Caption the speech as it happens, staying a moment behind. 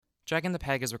Drag in the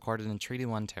Peg is recorded in Treaty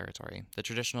 1 territory, the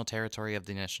traditional territory of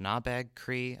the Anishinaabe,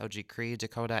 Cree, Ojibwe,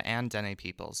 Dakota, and Dene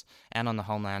peoples, and on the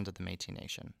homeland of the Métis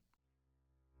Nation.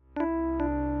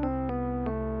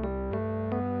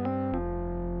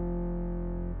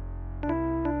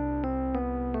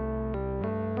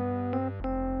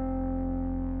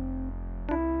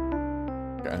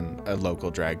 I'm a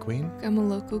local drag queen. I'm a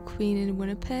local queen in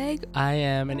Winnipeg. I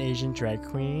am an Asian drag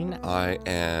queen. I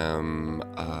am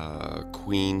a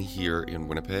queen here in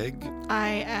Winnipeg.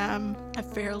 I am a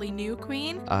fairly new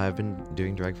queen. I've been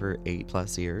doing drag for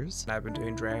 8+ years. I've been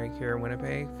doing drag here in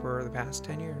Winnipeg for the past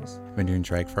 10 years. I've been doing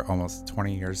drag for almost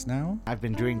 20 years now. I've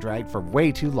been doing drag for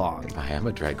way too long. I am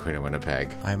a drag queen in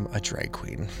Winnipeg. I'm a drag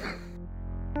queen.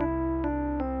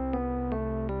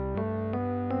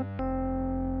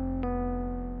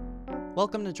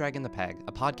 Welcome to Drag in the Peg,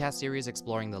 a podcast series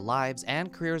exploring the lives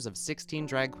and careers of 16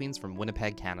 drag queens from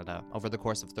Winnipeg, Canada, over the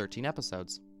course of 13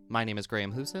 episodes. My name is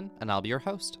Graham Hoosen, and I'll be your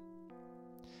host.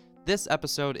 This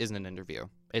episode isn't an interview,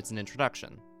 it's an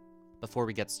introduction. Before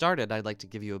we get started, I'd like to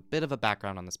give you a bit of a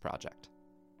background on this project.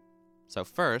 So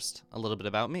first, a little bit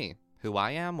about me, who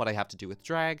I am, what I have to do with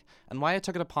drag, and why I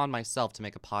took it upon myself to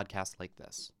make a podcast like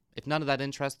this. If none of that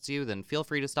interests you, then feel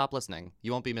free to stop listening.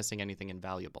 You won't be missing anything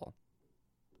invaluable.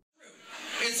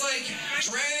 It's like,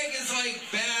 drag is like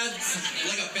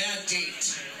a bad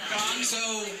date.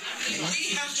 So,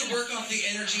 we have to work off the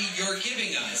energy you're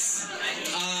giving us.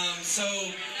 So,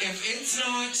 if it's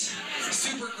not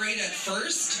super great at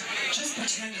first, just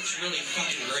pretend it's really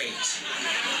fucking great.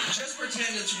 Just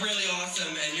pretend it's really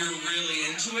awesome and you're really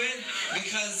into it,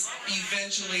 because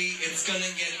eventually it's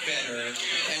gonna get better.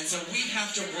 And so we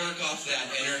have to work off that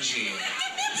energy.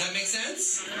 Does that make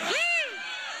sense?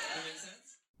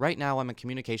 Right now, I'm a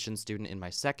communications student in my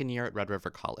second year at Red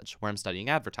River College, where I'm studying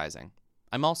advertising.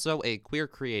 I'm also a queer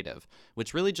creative,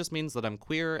 which really just means that I'm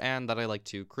queer and that I like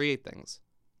to create things.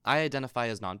 I identify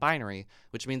as non-binary,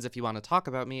 which means if you want to talk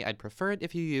about me, I'd prefer it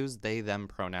if you use they/them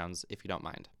pronouns, if you don't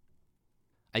mind.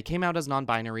 I came out as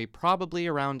non-binary probably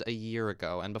around a year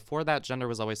ago, and before that, gender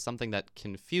was always something that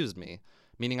confused me,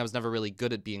 meaning I was never really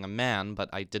good at being a man, but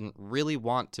I didn't really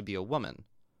want to be a woman.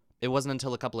 It wasn't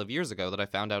until a couple of years ago that I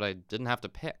found out I didn't have to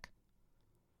pick.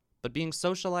 But being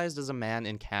socialized as a man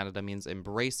in Canada means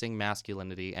embracing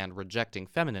masculinity and rejecting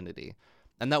femininity,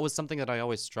 and that was something that I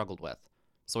always struggled with.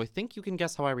 So I think you can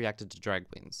guess how I reacted to drag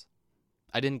queens.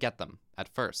 I didn't get them, at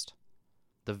first.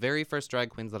 The very first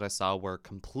drag queens that I saw were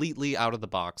completely out of the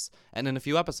box, and in a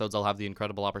few episodes I'll have the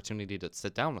incredible opportunity to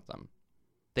sit down with them.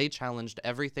 They challenged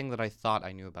everything that I thought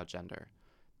I knew about gender.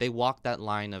 They walked that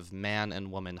line of man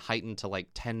and woman heightened to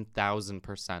like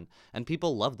 10,000%, and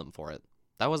people loved them for it.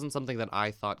 That wasn't something that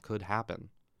I thought could happen.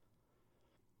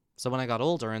 So when I got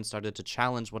older and started to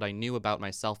challenge what I knew about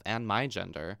myself and my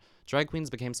gender, drag queens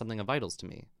became something of vitals to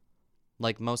me.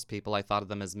 Like most people, I thought of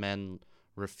them as men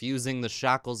refusing the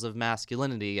shackles of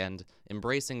masculinity and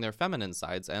embracing their feminine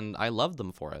sides, and I loved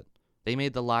them for it. They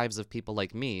made the lives of people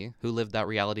like me, who lived that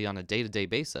reality on a day-to-day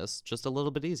basis, just a little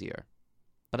bit easier.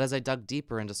 But as I dug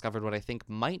deeper and discovered what I think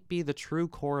might be the true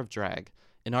core of drag,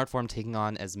 an art form taking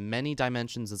on as many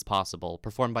dimensions as possible,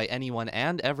 performed by anyone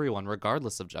and everyone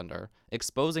regardless of gender,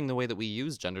 exposing the way that we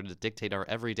use gender to dictate our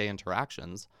everyday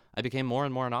interactions, I became more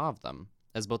and more in awe of them,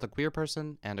 as both a queer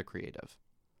person and a creative.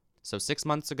 So 6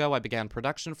 months ago, I began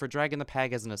production for Drag in the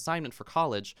Peg as an assignment for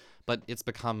college, but it's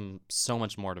become so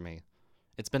much more to me.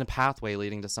 It's been a pathway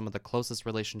leading to some of the closest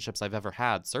relationships I've ever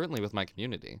had, certainly with my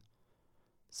community.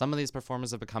 Some of these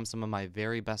performers have become some of my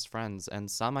very best friends,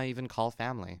 and some I even call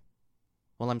family.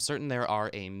 While I'm certain there are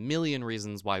a million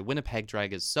reasons why Winnipeg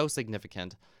drag is so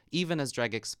significant, even as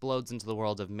drag explodes into the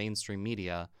world of mainstream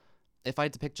media, if I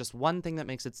had to pick just one thing that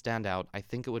makes it stand out, I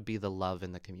think it would be the love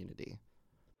in the community.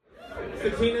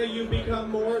 Satina, you've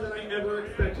become more than I ever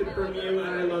expected from you, and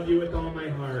I love you with all my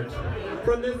heart.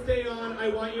 From this day on, I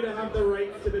want you to have the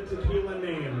rights to the tequila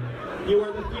name. You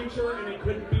are the future, and it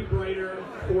couldn't be brighter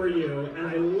for you, and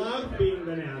I love being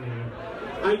the nanny.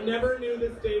 I never knew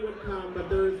this day would come, but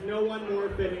there is no one more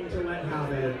fitting to let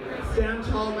have it. Stand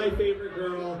tall, my favorite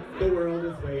girl. The world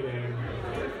is waiting.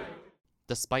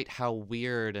 Despite how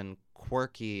weird and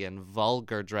quirky and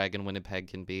vulgar drag in Winnipeg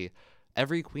can be,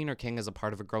 every queen or king is a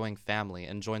part of a growing family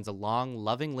and joins a long,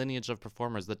 loving lineage of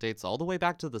performers that dates all the way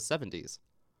back to the 70s.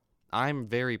 I'm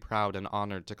very proud and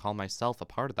honored to call myself a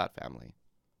part of that family.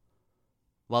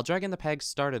 While Drag in the Peg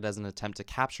started as an attempt to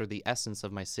capture the essence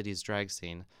of my city's drag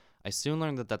scene, I soon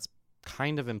learned that that's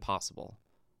kind of impossible.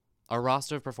 Our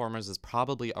roster of performers is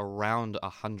probably around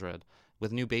 100,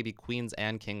 with new baby queens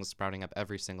and kings sprouting up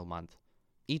every single month.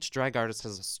 Each drag artist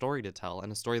has a story to tell,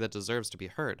 and a story that deserves to be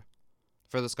heard.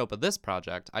 For the scope of this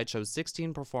project, I chose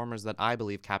 16 performers that I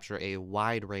believe capture a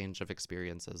wide range of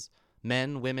experiences.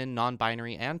 Men, women,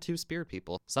 non-binary, and two-spirit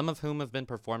people, some of whom have been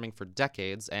performing for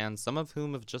decades, and some of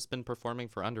whom have just been performing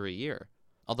for under a year.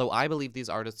 Although I believe these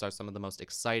artists are some of the most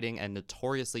exciting and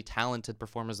notoriously talented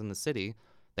performers in the city,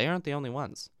 they aren't the only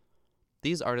ones.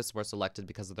 These artists were selected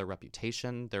because of their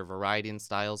reputation, their variety in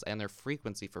styles, and their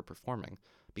frequency for performing,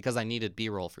 because I needed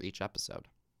B-roll for each episode.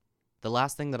 The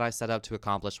last thing that I set out to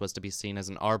accomplish was to be seen as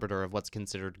an arbiter of what's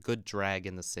considered good drag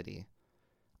in the city.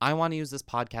 I want to use this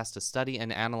podcast to study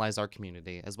and analyze our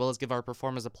community, as well as give our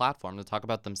performers a platform to talk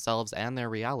about themselves and their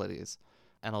realities.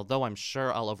 And although I'm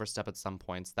sure I'll overstep at some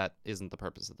points, that isn't the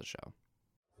purpose of the show.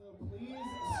 So please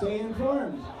stay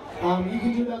informed. You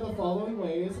can do that the following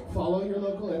ways. Follow your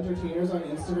local entertainers on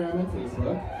Instagram and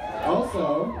Facebook.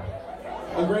 Also,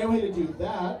 a great way to do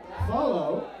that,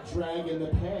 follow Drag in the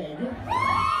Peg.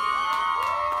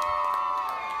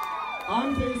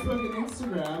 On Facebook and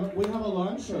Instagram, we have a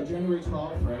launch show, January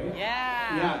 12th, right?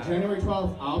 Yeah! Yeah, January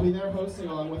 12th. I'll be there hosting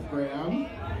along with Graham.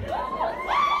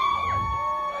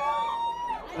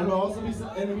 And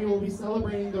we will be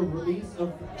celebrating the release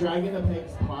of Drag in the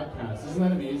Peg's podcast. Isn't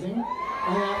that amazing?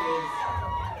 And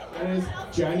that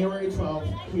is January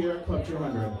 12th here at Club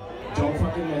 200. Don't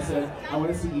fucking miss it. I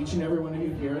want to see each and every one of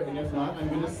you here, and if not, I'm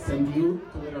going to send you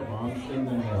glitter bombs in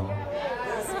the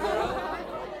mail.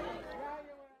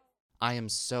 I am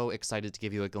so excited to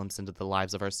give you a glimpse into the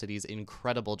lives of our city's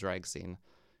incredible drag scene.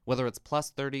 Whether it's plus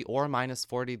 30 or minus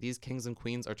 40, these kings and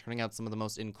queens are turning out some of the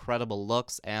most incredible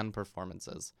looks and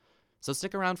performances. So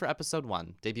stick around for episode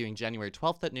 1, debuting January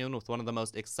 12th at noon with one of the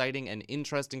most exciting and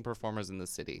interesting performers in the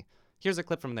city. Here's a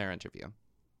clip from their interview.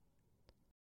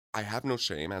 I have no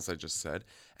shame, as I just said,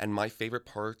 and my favorite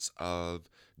parts of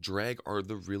drag are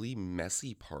the really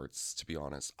messy parts, to be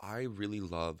honest. I really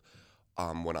love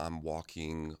when I'm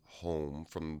walking home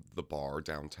from the bar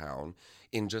downtown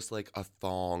in just like a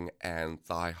thong and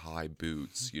thigh-high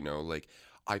boots, you know, like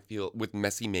I feel with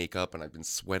messy makeup and I've been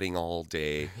sweating all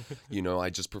day, you know, I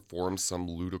just performed some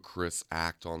ludicrous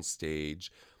act on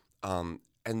stage. And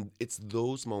it's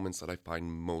those moments that I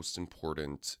find most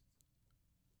important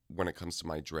when it comes to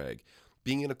my drag.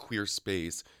 Being in a queer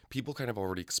space, people kind of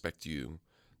already expect you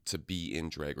to be in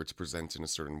drag or to present in a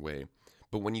certain way.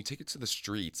 But when you take it to the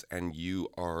streets and you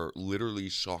are literally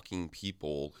shocking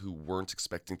people who weren't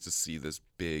expecting to see this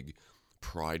big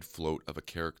pride float of a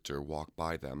character walk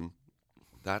by them,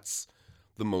 that's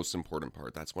the most important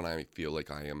part. That's when I feel like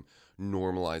I am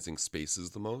normalizing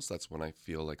spaces the most. That's when I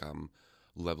feel like I'm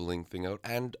leveling things out.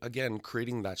 And again,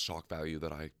 creating that shock value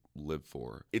that I live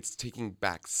for. It's taking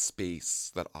back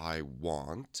space that I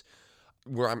want,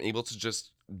 where I'm able to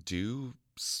just do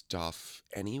stuff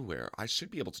anywhere. I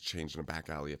should be able to change in a back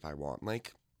alley if I want,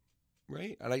 like,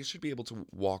 right? And I should be able to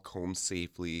walk home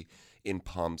safely in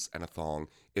pumps and a thong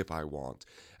if I want.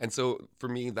 And so for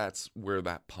me, that's where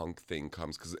that punk thing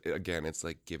comes, because again, it's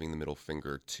like giving the middle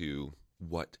finger to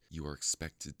what you are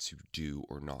expected to do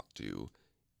or not do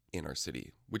in our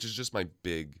city, which is just my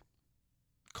big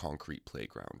concrete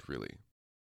playground, really.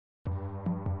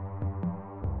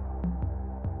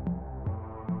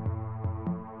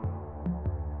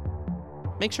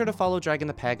 Make sure to follow Drag in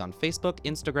the Peg on Facebook,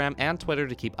 Instagram, and Twitter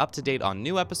to keep up to date on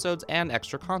new episodes and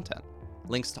extra content.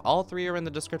 Links to all 3 are in the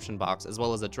description box, as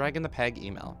well as a Drag in the Peg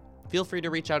email. Feel free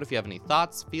to reach out if you have any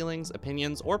thoughts, feelings,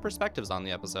 opinions, or perspectives on the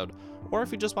episode, or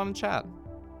if you just want to chat.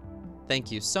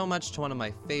 Thank you so much to one of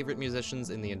my favorite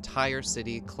musicians in the entire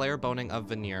city, Claire Boning of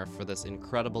Veneer, for this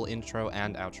incredible intro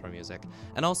and outro music.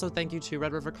 And also thank you to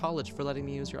Red River College for letting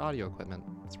me use your audio equipment.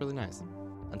 It's really nice.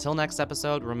 Until next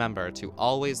episode, remember to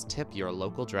always tip your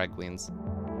local drag queens.